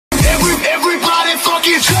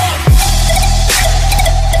fucking truck.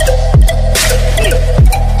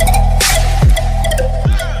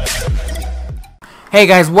 Hey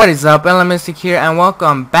guys, what is up? Mystic here, and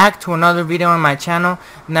welcome back to another video on my channel.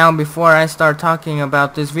 Now, before I start talking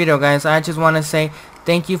about this video, guys, I just want to say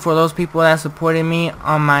thank you for those people that supported me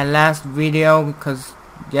on my last video, because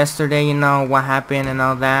yesterday, you know what happened and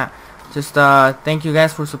all that. Just thank you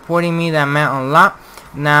guys for supporting me. That meant a lot.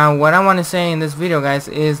 Now, what I want to say in this video, guys,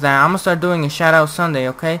 is that I'm gonna start doing a shout out Sunday,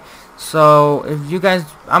 okay? So if you guys,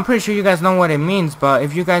 I'm pretty sure you guys know what it means, but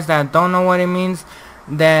if you guys that don't know what it means,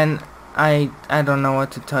 then I don't know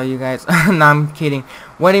what to tell you guys. No, I'm kidding.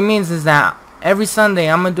 What it means is that every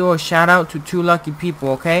Sunday I'm gonna do a shout out to 2 lucky people,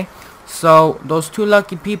 okay? So those 2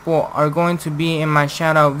 lucky people are going to be in my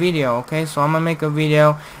shout out video, okay? So I'm gonna make a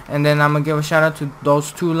video and then I'm gonna give a shout out to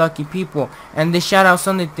those 2 lucky people. And this shout out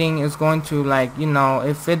Sunday thing is going to, like, you know,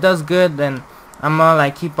 if it does good, then I'm gonna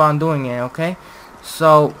like keep on doing it, okay?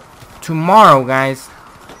 So tomorrow, guys,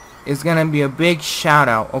 is gonna be a big shout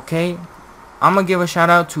out, okay? I'm gonna give a shout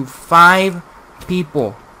out to 5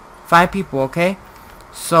 people. 5 people, okay?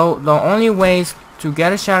 So the only ways to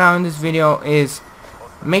get a shout out in this video is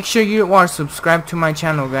make sure you are subscribed to my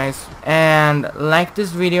channel, guys, and like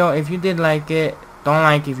this video if you did like it. Don't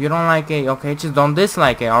like it if you don't like it, okay? Just don't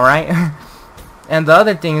dislike it, alright? And the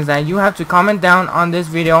other thing is that you have to comment down on this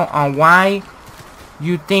video on why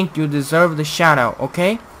you think you deserve the shout out,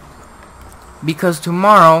 okay? Because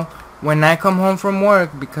tomorrow when I come home from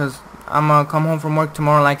work, because I'm gonna come home from work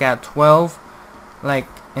tomorrow like at 12, like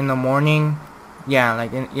in the morning. Yeah,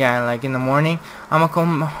 like in the morning. I'm gonna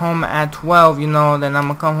come home at 12, you know. Then I'm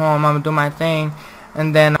gonna come home, I'm gonna do my thing,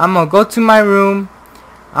 and then I'm gonna go to my room.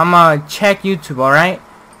 I'm gonna check YouTube, alright?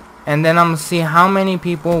 And then I'm gonna see how many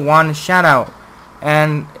people want a shout out.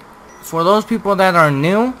 And for those people that are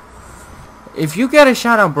new, if you get a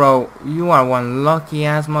shout out, bro, you are one lucky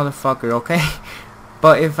ass motherfucker, okay?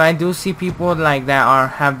 But if I do see people like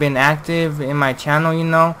that have been active in my channel, you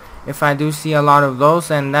know, if I do see a lot of those,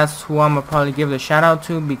 then that's who I'm gonna probably give the shout out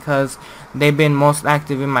to, because they've been most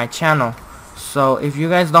active in my channel. So if you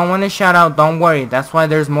guys don't want a shout out, don't worry. That's why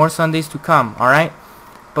there's more Sundays to come, alright?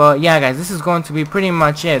 But yeah, guys, this is going to be pretty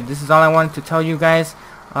much it. This is all I wanted to tell you guys.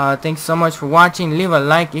 Thanks so much for watching. Leave a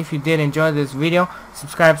like if you did enjoy this video.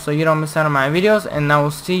 Subscribe so you don't miss out on my videos, and I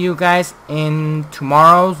will see you guys in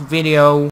tomorrow's video.